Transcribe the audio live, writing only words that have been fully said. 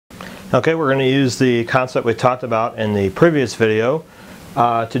Okay, we're going to use the concept we talked about in the previous video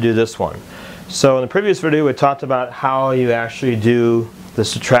to do this one. So in the previous video we talked about how you actually do the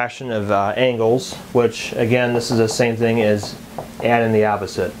subtraction of angles, which again this is the same thing as adding the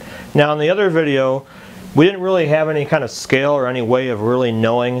opposite. Now in the other video we didn't really have any kind of scale or any way of really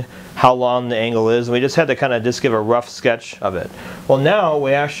knowing how long the angle is. We just had to kind of just give a rough sketch of it. Well, now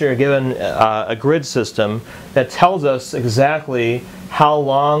we actually are given a grid system that tells us exactly how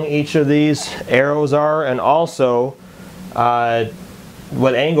long each of these arrows are and also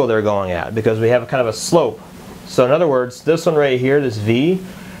what angle they're going at, because we have kind of a slope. So in other words, this one right here, this V,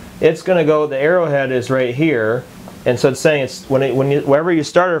 it's going to go, the arrowhead is right here, and so it's saying it's wherever you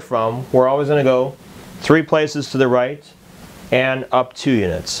started from, we're always going to go 3 places to the right and up 2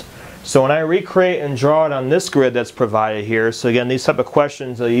 units. So when I recreate and draw it on this grid that's provided here, so again these type of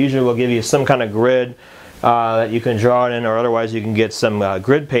questions they usually will give you some kind of grid that you can draw it in, or otherwise you can get some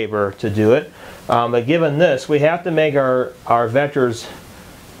grid paper to do it. But given this, we have to make our vectors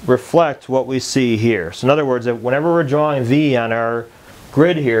reflect what we see here. So in other words, whenever we're drawing V on our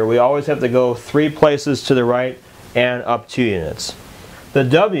grid here, we always have to go 3 places to the right and up 2 units. The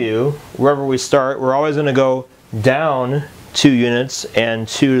W, wherever we start, we're always going to go down 2 units and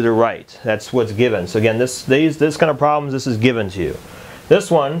 2 to the right. That's what's given. So again, this kind of problems, this is given to you. This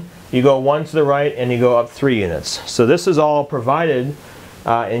one, you go 1 to the right and you go up 3 units. So this is all provided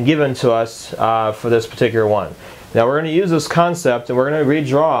and given to us for this particular one. Now we're going to use this concept and we're going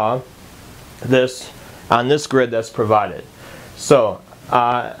to redraw this on this grid that's provided. So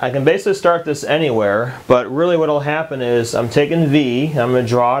I can basically start this anywhere, but really what will happen is I'm taking V, I'm going to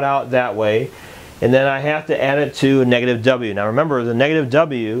draw it out that way, and then I have to add it to a negative W. Now remember, the negative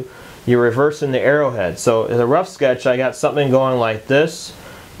W, you're reversing the arrowhead. So in a rough sketch I got something going like this,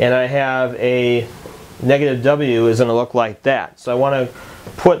 and I have a negative W is going to look like that. So I want to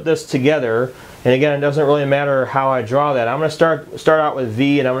put this together, and again it doesn't really matter how I draw that. I'm going to start out with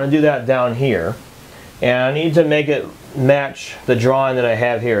V, and I'm going to do that down here. And I need to make it match the drawing that I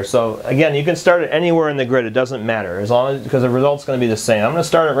have here. So again, you can start it anywhere in the grid, it doesn't matter, as long as, because the result's going to be the same. I'm going to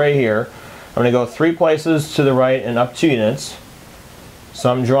start it right here. I'm going to go 3 places to the right and up 2 units.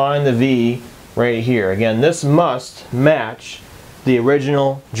 So I'm drawing the V right here. Again, this must match the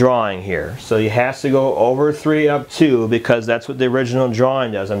original drawing here. So you have to go over 3 up 2 because that's what the original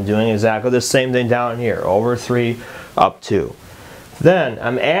drawing does. I'm doing exactly the same thing down here, over 3 up 2. Then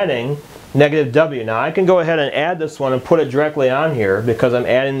I'm adding negative W. Now I can go ahead and add this one and put it directly on here because I'm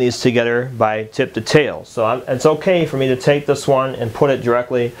adding these together by tip to tail. So it's okay for me to take this one and put it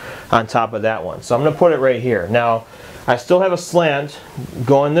directly on top of that one. So I'm going to put it right here. Now I still have a slant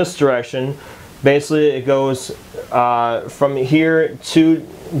going this direction. Basically it goes from here to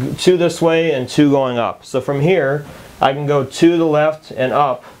this way and 2 going up. So from here I can go to the left and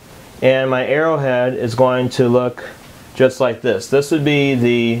up, and my arrowhead is going to look just like this. This would be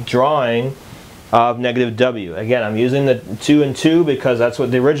the drawing of negative W. Again, I'm using the 2 and 2 because that's what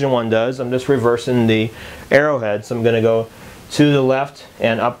the original one does. I'm just reversing the arrowhead, so I'm going to go to the left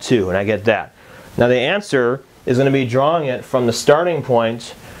and up 2, and I get that. Now the answer is going to be drawing it from the starting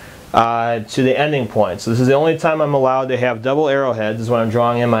point to the ending point. So this is the only time I'm allowed to have double arrowheads, is when I'm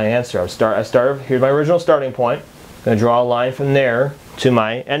drawing in my answer. I start here's my original starting point. I'm going to draw a line from there to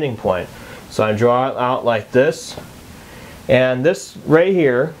my ending point. So I draw it out like this. And this right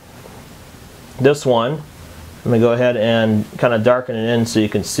here, this one, I'm going to go ahead and kind of darken it in so you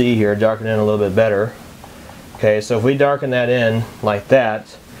can see here, darken it in a little bit better. Okay, so if we darken that in like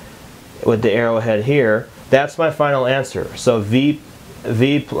that with the arrowhead here, that's my final answer. So V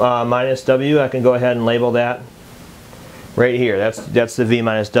minus W, I can go ahead and label that right here. That's the V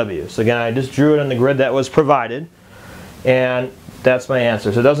minus W. So again, I just drew it on the grid that was provided, and that's my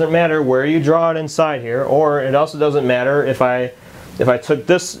answer. So it doesn't matter where you draw it inside here, or it also doesn't matter if I took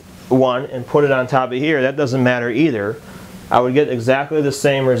this one and put it on top of here. That doesn't matter either. I would get exactly the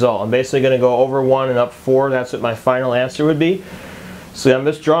same result. I'm basically going to go over 1 and up 4. That's what my final answer would be. So I'm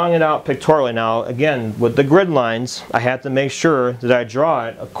just drawing it out pictorially. Now again, with the grid lines, I have to make sure that I draw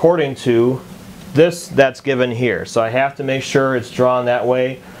it according to this that's given here. So I have to make sure it's drawn that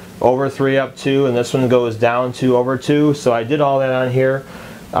way, over 3 up 2, and this one goes down 2 over 2. So I did all that on here.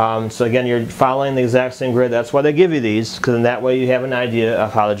 So again, you're following the exact same grid. That's why they give you these, because in that way you have an idea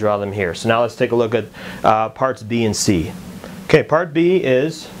of how to draw them here. So now let's take a look at parts B and C. Okay, part B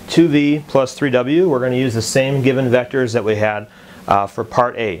is 2V plus 3W. We're going to use the same given vectors that we had for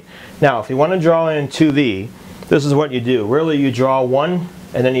part A. Now if you want to draw in 2V, this is what you do. Really, you draw one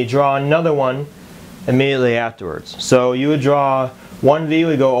and then you draw another one immediately afterwards. So you would draw 1V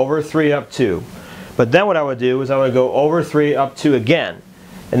would go over 3 up 2. But then what I would do is I would go over 3 up 2 again.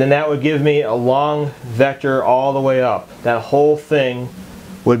 and then that would give me a long vector all the way up. That whole thing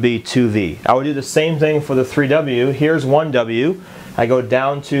would be 2v. I would do the same thing for the 3w. Here's 1w. I go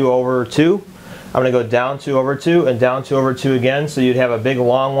down 2 over 2. I'm going to go down 2 over 2 and down 2 over 2 again, so you'd have a big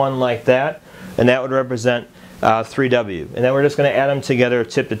long one like that, and that would represent 3w. And then we're just going to add them together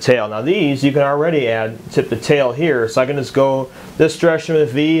tip to tail. Now these you can already add tip to tail here, so I can just go this direction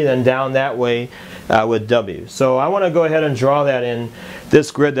with v and then down that way with w. So I want to go ahead and draw that in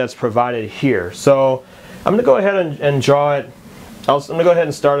this grid that's provided here. So I'm going to go ahead and draw it. I'm going to go ahead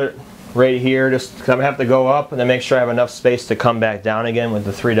and start it right here, just because I'm going to have to go up and then make sure I have enough space to come back down again with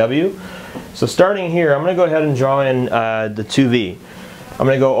the 3w. So starting here, I'm going to go ahead and draw in the 2v. I'm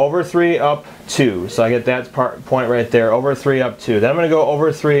going to go over 3 up 2, so I get that point right there, over 3 up 2. Then I'm going to go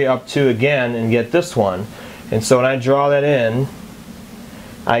over 3 up 2 again and get this one. And so when I draw that in,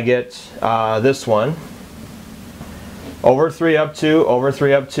 I get this one. Over 3 up 2, over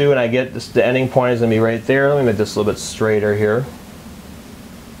 3 up 2, and I get this, the ending point is going to be right there. Let me make this a little bit straighter here.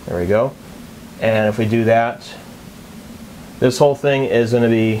 There we go. And if we do that, this whole thing is going to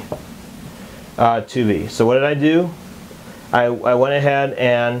be 2v. So what did I do? I went ahead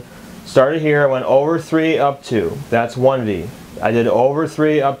and started here. I went over 3 up 2. That's 1v. I did over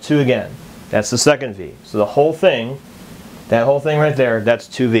 3 up 2 again. That's the second v. So the whole thing, that whole thing right there, that's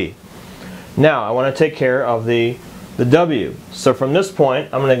 2v. Now I want to take care of the w. So from this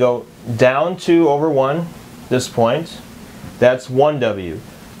point, I'm going to go down 2 over 1, this point. That's 1w.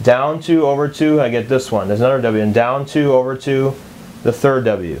 Down 2 over 2, I get this one. There's another w. And down 2 over 2, the third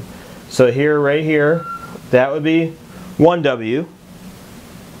w. So here, right here, that would be 1w.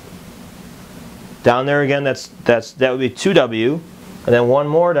 Down there again, that would be 2w. And then one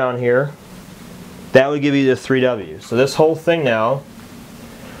more down here, that would give you the 3w. So this whole thing now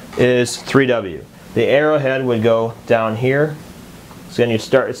is 3w. The arrowhead would go down here. So again,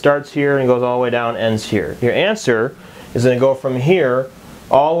 it starts here and goes all the way down, ends here. Your answer is going to go from here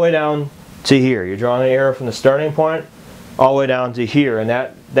all the way down to here. You're drawing an arrow from the starting point all the way down to here, and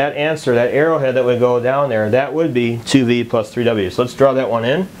that answer, that arrowhead that would go down there, that would be 2v plus 3w. So let's draw that one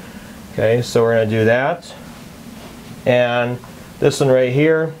in. Okay, so we're going to do that. And this one right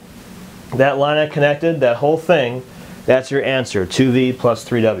here, that line I connected, that whole thing, that's your answer, 2v plus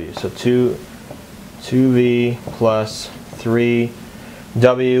 3w. So 2v plus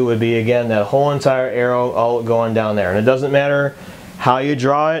 3w would be, again, that whole entire arrow all going down there. And it doesn't matter how you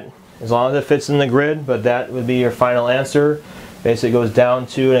draw it, as long as it fits in the grid, but that would be your final answer. Basically it goes down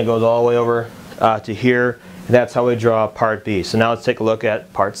 2 and it goes all the way over to here. And that's how we draw part B. So now let's take a look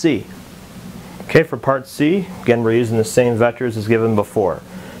at part C. Okay, for part C, again we're using the same vectors as given before.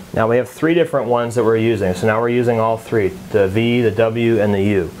 Now we have 3 different ones that we're using, so now we're using all 3, the V, the W, and the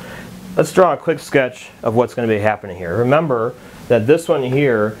U. Let's draw a quick sketch of what's going to be happening here. Remember that this one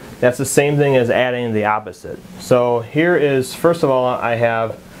here, that's the same thing as adding the opposite. So here is, first of all, I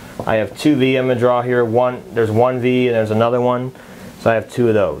have 2v I'm going to draw here. There's 1v and there's another one, so I have 2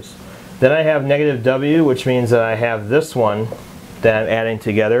 of those. Then I have negative w, which means that I have this one that I'm adding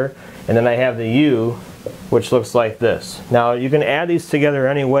together, and then I have the u, which looks like this. Now you can add these together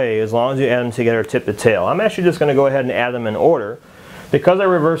any way, as long as you add them together tip to tail. I'm actually just going to go ahead and add them in order. Because I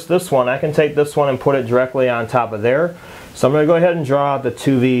reversed this one, I can take this one and put it directly on top of there. So I'm going to go ahead and draw out the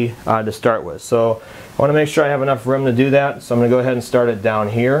 2v to start with. So I want to make sure I have enough room to do that. So I'm going to go ahead and start it down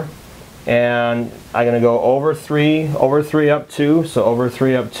here. And I'm going to go over 3 up 2. So over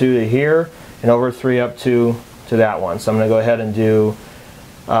 3 up 2 to here, and over 3 up 2 to that one. So I'm going to go ahead and do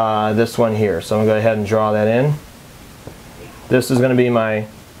this one here. So I'm going to go ahead and draw that in. This is going to be my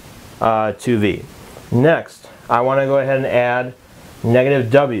 2v. Next, I want to go ahead and add negative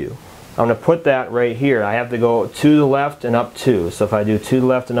w. I'm going to put that right here. I have to go to the left and up 2. So if I do to the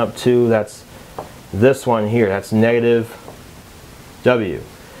left and up 2, that's this one here. That's negative w.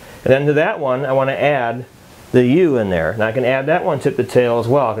 And then to that one, I want to add the u in there. And I can add that one tip to tail as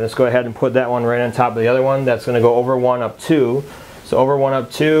well. I can just go ahead and put that one right on top of the other one. That's going to go over 1 up 2. So over 1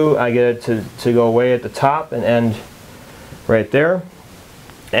 up 2, I get it to go way at the top and end right there.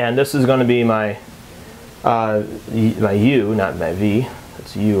 And this is going to be my u, not my v.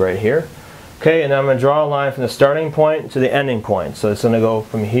 That's u right here. Okay, and then I'm going to draw a line from the starting point to the ending point. So it's going to go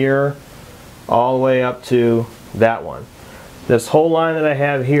from here all the way up to that one. This whole line that I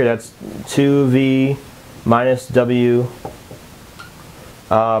have here, that's 2v minus w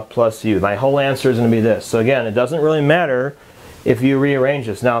plus u. My whole answer is going to be this. So again, it doesn't really matter if you rearrange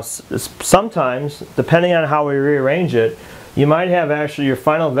this. Now, sometimes, depending on how we rearrange it, you might have actually your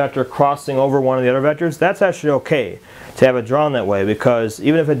final vector crossing over one of the other vectors. That's actually okay to have it drawn that way, because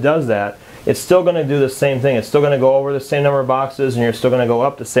even if it does that, it's still going to do the same thing. It's still going to go over the same number of boxes, and you're still going to go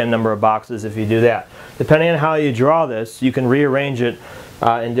up the same number of boxes if you do that. Depending on how you draw this, you can rearrange it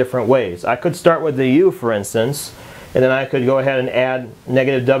in different ways. I could start with the U, for instance, and then I could go ahead and add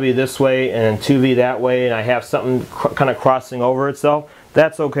negative W this way and 2V that way, and I have something kind of crossing over itself.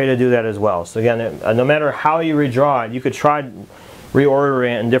 That's okay to do that as well. So again, no matter how you redraw it, you could try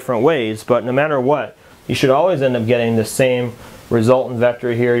reordering it in different ways, but no matter what, you should always end up getting the same resultant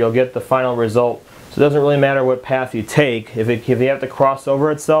vector here. You'll get the final result. So it doesn't really matter what path you take. If you have to cross over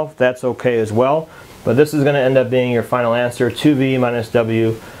itself, that's okay as well. But this is going to end up being your final answer, 2V minus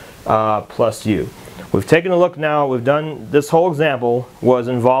W plus U. We've taken a look now. We've done this whole example was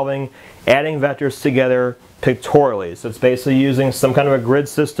involving adding vectors together pictorially. So it's basically using some kind of a grid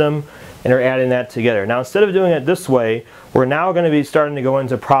system and we're adding that together. Now instead of doing it this way, we're now going to be starting to go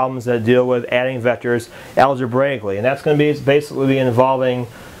into problems that deal with adding vectors algebraically, and that's going to be basically involving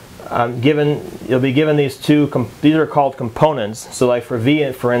you'll be given these these are called components. So like for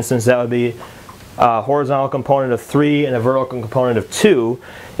V, for instance, that would be a horizontal component of 3 and a vertical component of 2.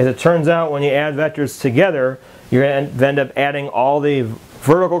 As it turns out, when you add vectors together, you're going to end up adding all the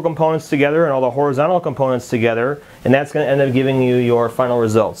vertical components together and all the horizontal components together, and that's going to end up giving you your final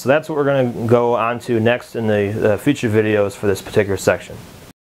result. So that's what we're going to go on to next in the future videos for this particular section.